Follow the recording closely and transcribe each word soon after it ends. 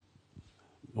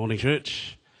Morning,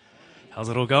 church. How's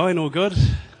it all going? All good?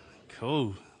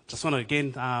 Cool. Just want to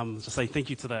again just say thank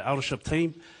you to the eldership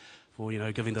team for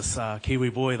giving this Kiwi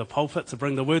boy the pulpit to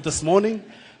bring the word this morning.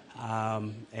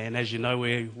 And as you know,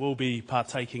 we will be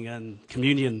partaking in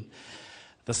communion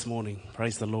this morning.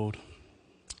 Praise the Lord.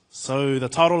 So the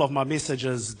title of my message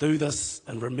is "Do This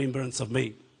in Remembrance of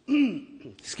Me."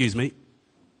 Excuse me.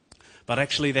 But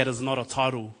actually, that is not a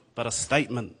title, but a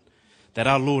statement that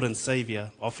our Lord and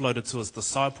Saviour offloaded to his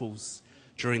disciples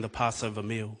during the Passover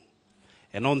meal.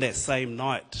 And on that same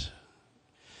night,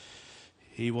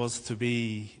 he was to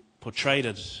be portrayed,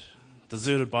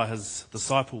 deserted by his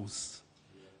disciples.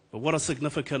 But what a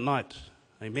significant night,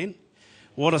 amen?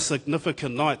 What a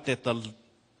significant night that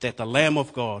the Lamb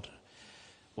of God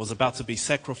was about to be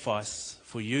sacrificed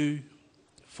for you,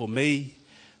 for me,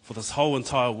 for this whole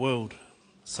entire world,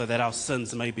 so that our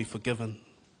sins may be forgiven.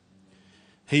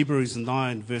 Hebrews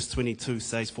 9 verse 22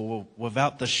 says, "For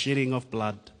without the shedding of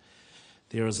blood,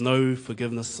 there is no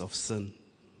forgiveness of sin."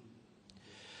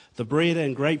 The bread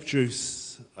and grape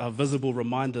juice are visible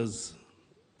reminders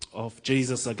of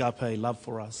Jesus' agape love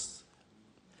for us.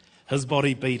 His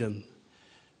body beaten,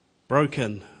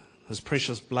 broken, his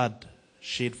precious blood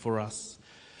shed for us.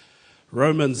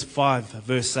 Romans 5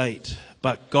 verse 8,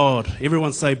 "But God,"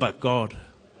 everyone say, "But God."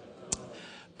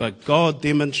 But God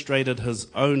demonstrated his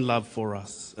own love for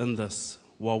us in this: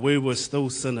 while we were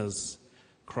still sinners,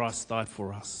 Christ died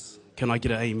for us. Can I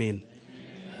get an amen?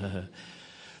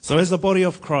 So as the body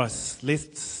of Christ,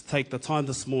 let's take the time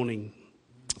this morning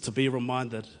to be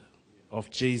reminded of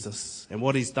Jesus and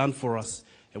what he's done for us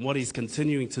and what he's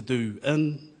continuing to do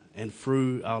in and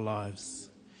through our lives.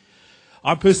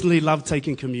 I personally love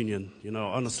taking communion.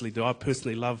 Honestly do. I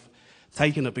personally love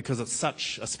taking it because it's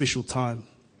such a special time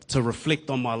to reflect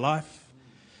on my life,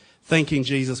 thanking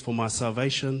Jesus for my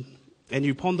salvation, and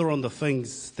you ponder on the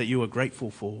things that you are grateful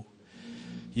for.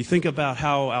 You think about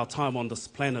how our time on this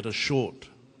planet is short.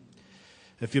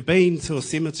 If you've been to a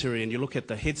cemetery and you look at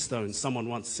the headstone, someone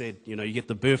once said, you get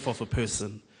the birth of a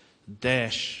person,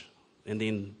 dash, and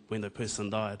then when the person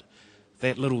died.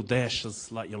 That little dash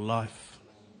is like your life.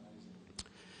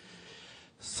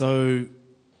 So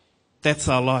that's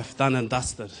our life, done and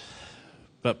dusted.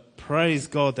 But praise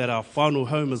God that our final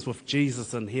home is with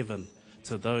Jesus in heaven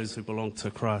to those who belong to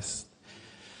Christ.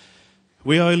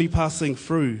 We are only passing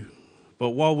through, but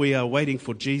while we are waiting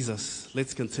for Jesus,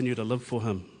 let's continue to live for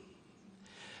him.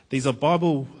 There's a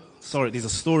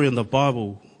story in the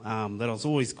Bible that I was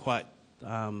always quite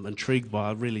intrigued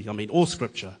by. All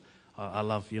scripture I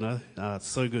love, it's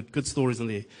so good. Good stories in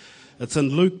there. It's in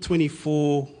Luke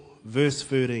 24, verse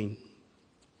 13.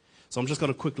 So I'm just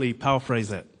going to quickly paraphrase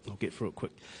that. I'll get through it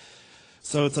quick.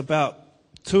 So it's about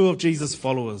two of Jesus'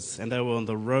 followers, and they were on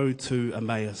the road to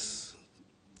Emmaus.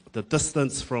 The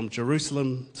distance from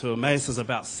Jerusalem to Emmaus is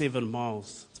about 7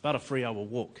 miles. It's about a 3-hour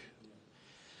walk.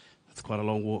 It's quite a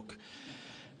long walk.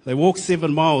 They walk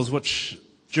 7 miles, which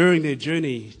during their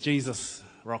journey, Jesus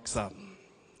rocks up.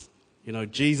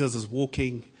 Jesus is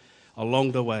walking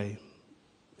along the way,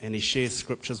 and he shares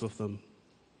scriptures with them.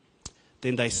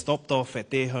 Then they stopped off at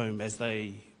their home as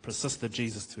they persisted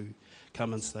Jesus to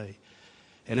come and stay.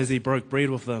 And as he broke bread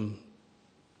with them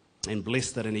and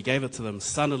blessed it and he gave it to them,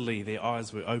 suddenly their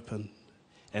eyes were open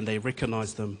and they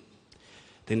recognized him.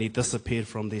 Then he disappeared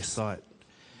from their sight.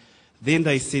 Then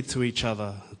they said to each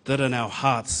other, "Didn't our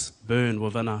hearts burn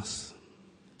within us?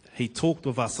 He talked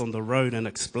with us on the road and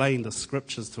explained the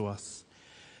scriptures to us."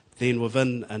 Then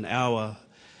within an hour,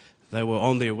 they were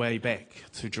on their way back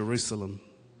to Jerusalem.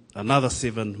 Another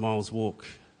 7 miles walk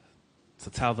to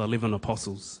tell the 11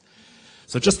 apostles.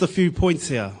 So just a few points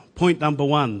here. Point number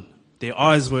 1, their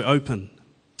eyes were open.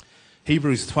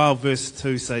 Hebrews 12 verse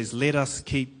 2 says, "Let us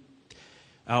keep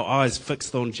our eyes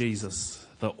fixed on Jesus,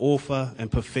 the author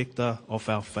and perfecter of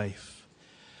our faith."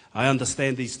 I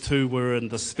understand these two were in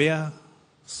despair,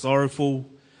 sorrowful,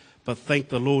 but thank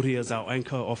the Lord he is our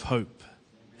anchor of hope.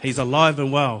 He's alive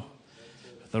and well,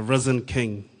 the risen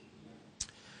King.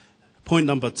 Point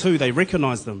number 2, they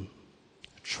recognized him.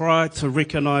 Try to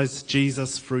recognize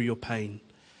Jesus through your pain,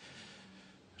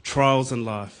 trials in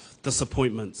life,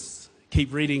 disappointments.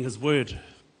 Keep reading his word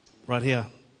right here,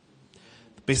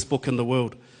 the best book in the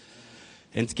world.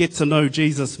 And get to know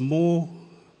Jesus more,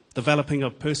 developing a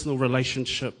personal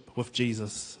relationship with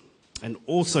Jesus. And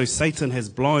also Satan has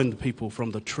blinded people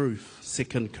from the truth.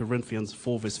 2 Corinthians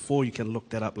 4 verse 4, you can look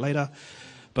that up later.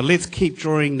 But let's keep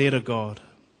drawing near to God.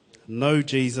 Know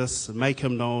Jesus, make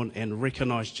him known, and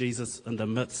recognize Jesus in the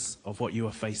midst of what you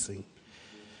are facing.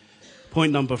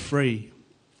 Point number 3,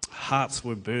 hearts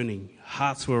were burning.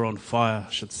 Hearts were on fire,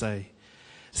 I should say.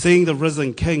 seeing the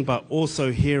risen King, but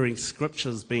also hearing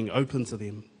scriptures being opened to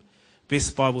them.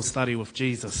 Best Bible study with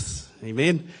Jesus.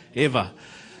 Amen? Ever.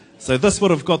 So this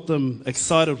would have got them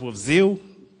excited with zeal,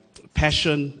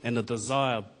 passion, and a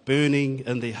desire burning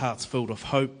in their hearts filled with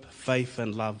hope, faith,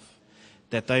 and love,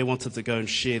 that they wanted to go and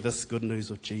share this good news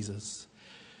with Jesus.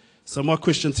 So my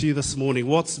question to you this morning,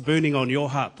 what's burning on your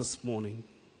heart this morning?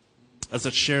 Is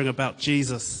it sharing about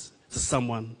Jesus to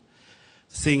someone?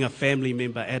 Seeing a family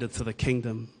member added to the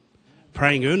kingdom?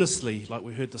 Praying earnestly, like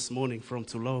we heard this morning from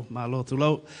Tulo, Malo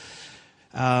Tulo,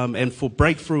 and for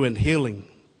breakthrough and healing?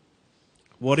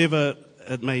 Whatever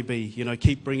it may be,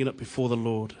 keep bringing it before the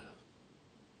Lord.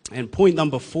 And point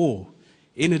number 4,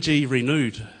 energy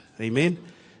renewed. Amen?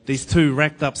 These two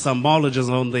racked up some mileages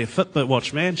on their Fitbit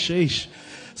watch, man. Sheesh.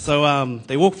 So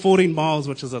they walked 14 miles,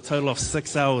 which is a total of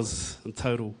 6 hours in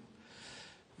total.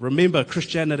 Remember,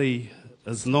 Christianity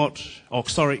is about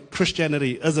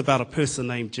a person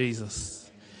named Jesus.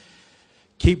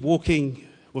 Keep walking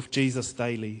with Jesus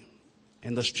daily.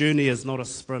 And this journey is not a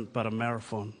sprint, but a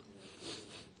marathon.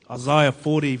 Isaiah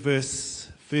 40, verse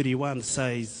 31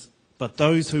 says, "But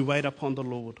those who wait upon the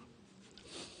Lord,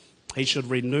 He should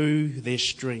renew their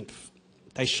strength.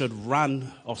 They should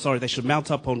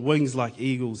mount up on wings like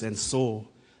eagles and soar.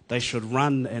 They should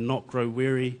run and not grow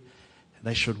weary.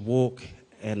 They should walk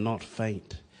and not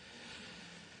faint."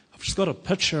 I've just got a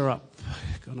picture up.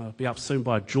 Going to be up soon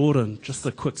by Jordan. Just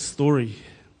a quick story.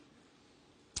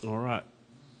 All right.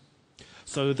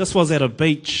 So this was at a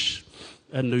beach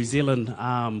in New Zealand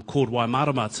called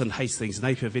Waimarama. It's in Hastings,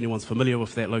 Napier, if anyone's familiar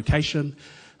with that location.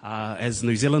 As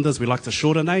New Zealanders, we like the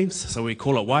shorter names, so we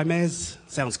call it Waimaz.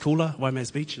 Sounds cooler,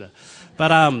 Waimaz Beach.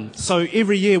 But so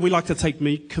every year we like to take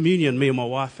communion, me and my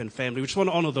wife and family. We just want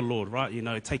to honour the Lord, right?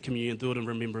 Take communion, do it in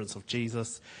remembrance of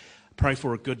Jesus. Pray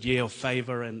for a good year of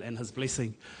favour and His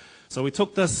blessing. So we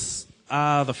took this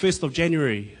the 1st of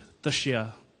January this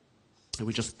year, and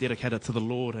we just dedicated it to the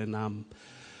Lord. And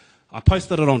I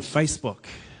posted it on Facebook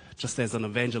just as an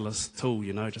evangelist tool,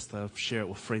 just to share it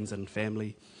with friends and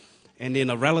family. And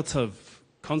then a relative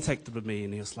contacted me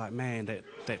and he was like, "Man,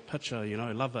 that picture,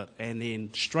 love it." And then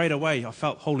straight away I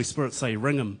felt Holy Spirit say,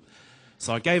 "Ring him."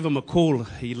 So I gave him a call.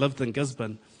 He lived in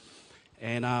Gisborne.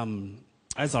 And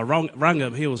as I rung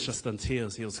him, he was just in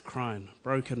tears. He was crying,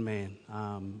 broken man.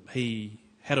 He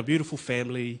had a beautiful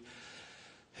family.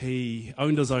 He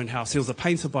owned his own house. He was a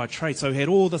painter by trade, so he had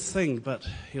all this thing, but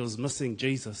he was missing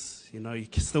Jesus. He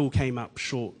still came up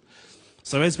short.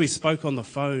 So as we spoke on the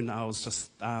phone, I was just,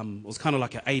 it was kind of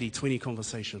like an 80-20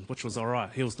 conversation, which was all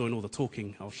right. He was doing all the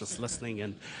talking. I was just listening,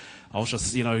 and I was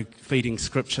just, feeding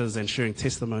scriptures and sharing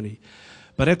testimony.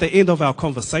 But at the end of our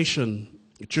conversation,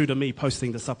 due to me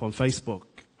posting this up on Facebook,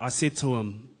 I said to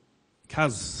him,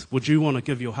 "Cuz, would you want to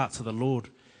give your heart to the Lord?"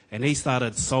 And he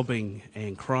started sobbing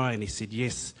and crying. He said,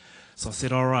 "Yes." So I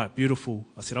said, "All right, beautiful."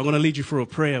 I said, "I'm going to lead you through a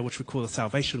prayer, which we call the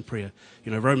salvation prayer."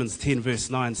 Romans 10 verse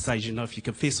 9 says, if you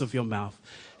confess with your mouth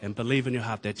and believe in your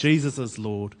heart that Jesus is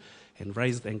Lord and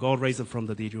God raised him from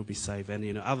the dead, you'll be saved.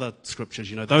 And, other scriptures,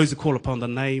 those who call upon the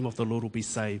name of the Lord will be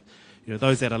saved.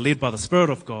 Those that are led by the Spirit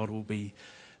of God will be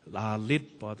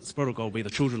the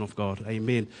children of God.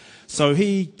 Amen. So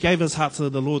he gave his heart to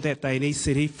the Lord that day, and he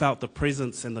said he felt the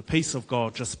presence and the peace of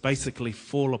God just basically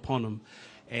fall upon him.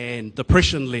 And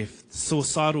depression left,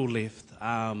 suicidal left,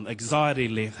 anxiety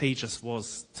left. He just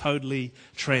was totally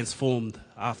transformed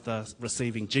after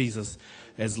receiving Jesus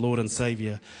as Lord and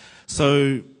Saviour.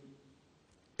 So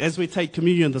as we take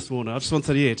communion this morning, I just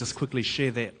wanted to just quickly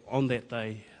share that on that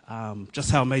day,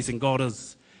 just how amazing God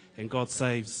is and God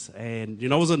saves. And, it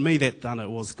wasn't me that done it, it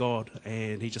was God.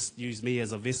 And He just used me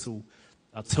as a vessel,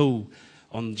 a tool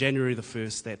on January the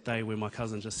 1st, that day when my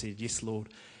cousin just said, "Yes, Lord."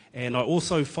 And I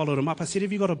also followed him up. I said,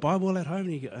 "Have you got a Bible at home?"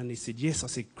 And he said, "Yes." I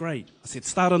said, "Great." I said,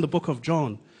 "Start in the book of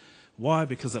John." Why?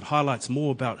 Because it highlights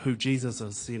more about who Jesus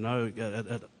is. It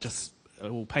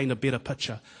will paint a better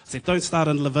picture. I said, "Don't start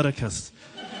in Leviticus."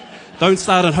 Don't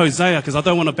start in Hosea, because I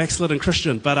don't want a backslidden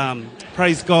Christian. But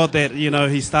praise God that,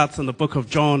 he starts in the book of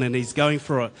John and he's going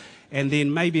through it. And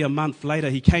then maybe a month later,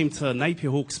 he came to Napier,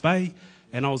 Hawke's Bay,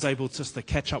 and I was able just to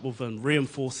catch up with him,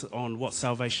 reinforce on what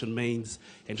salvation means,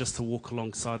 and just to walk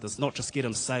alongside this. Not just get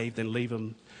him saved and leave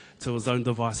him to his own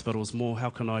device, but it was more, how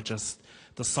can I just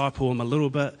disciple him a little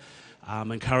bit,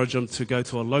 encourage him to go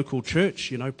to a local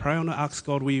church, pray on it, ask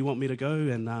God where you want me to go.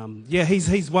 And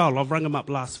he's well. I've rung him up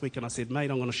last week and I said, "Mate,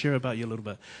 I'm going to share about you a little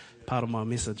bit," part of my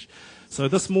message. So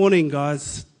this morning,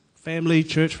 guys,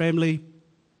 church family,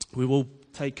 we will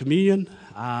take communion.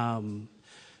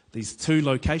 These two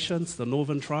locations, the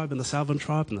northern tribe and the southern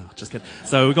tribe. No, just kidding.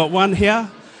 So we've got one here,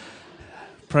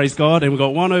 praise God, and we've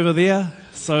got one over there.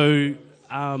 So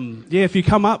if you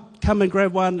come and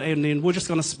grab one, and then we're just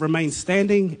going to remain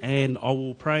standing, and I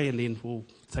will pray, and then we'll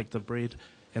take the bread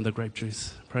and the grape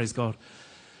juice. Praise God.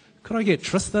 Could I get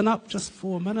Tristan up just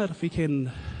for a minute, if we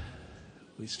can?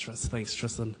 Please, thanks,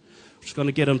 Tristan. I'm just going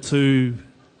to get him to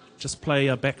just play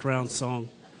a background song.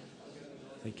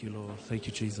 Thank you, Lord. Thank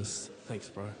you, Jesus. Thanks,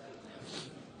 bro.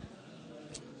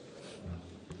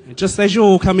 And just as you're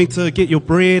all coming to get your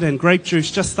bread and grape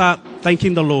juice, just start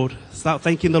thanking the Lord. Start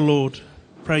thanking the Lord.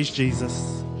 Praise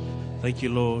Jesus. Thank you,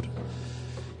 Lord.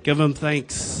 Give him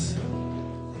thanks.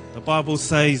 The Bible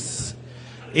says,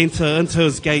 enter into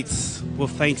his gates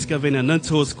with thanksgiving and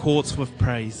into his courts with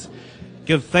praise.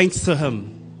 Give thanks to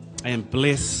him and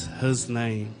bless his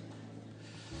name.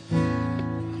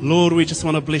 Lord, we just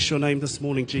want to bless your name this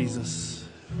morning, Jesus.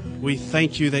 We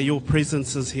thank you that your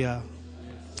presence is here.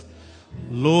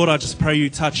 Lord, I just pray you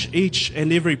touch each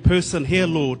and every person here,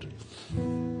 Lord,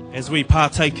 as we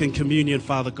partake in communion,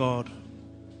 Father God.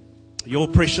 Your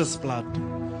precious blood,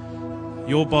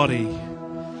 your body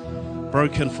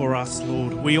broken for us,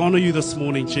 Lord. We honor you this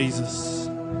morning, Jesus.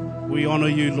 We honor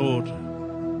you, Lord.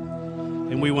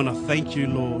 And we want to thank you,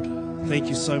 Lord. Thank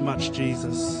you so much,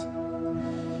 Jesus.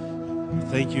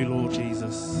 Thank you, Lord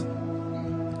Jesus.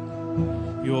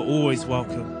 You are always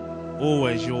welcome.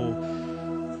 Always, you're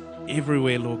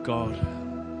everywhere, Lord God.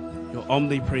 You're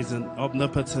omnipresent,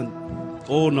 omnipotent,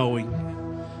 all-knowing.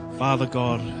 Father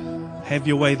God, have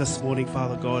your way this morning,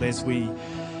 Father God, as we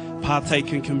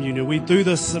partake in communion. We do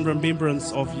this in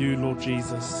remembrance of you, Lord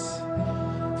Jesus.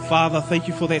 Father, thank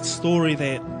you for that story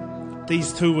that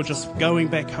these two were just going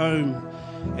back home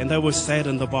and they were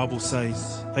saddened, the Bible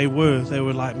says. They were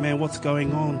like, man, what's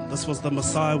going on? This was the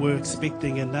Messiah we're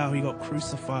expecting, and now he got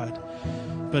crucified.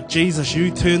 But Jesus,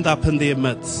 you turned up in their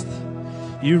midst.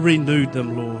 You renewed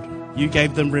them, Lord. You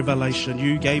gave them revelation.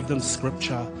 You gave them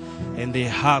scripture, and their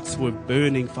hearts were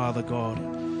burning, Father God.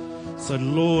 So,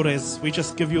 Lord, as we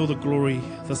just give you all the glory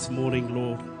this morning,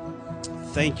 Lord,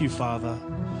 thank you, Father.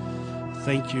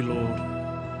 Thank you,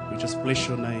 Lord. We just bless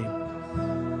your name.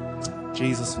 In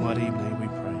Jesus' mighty name we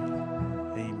pray.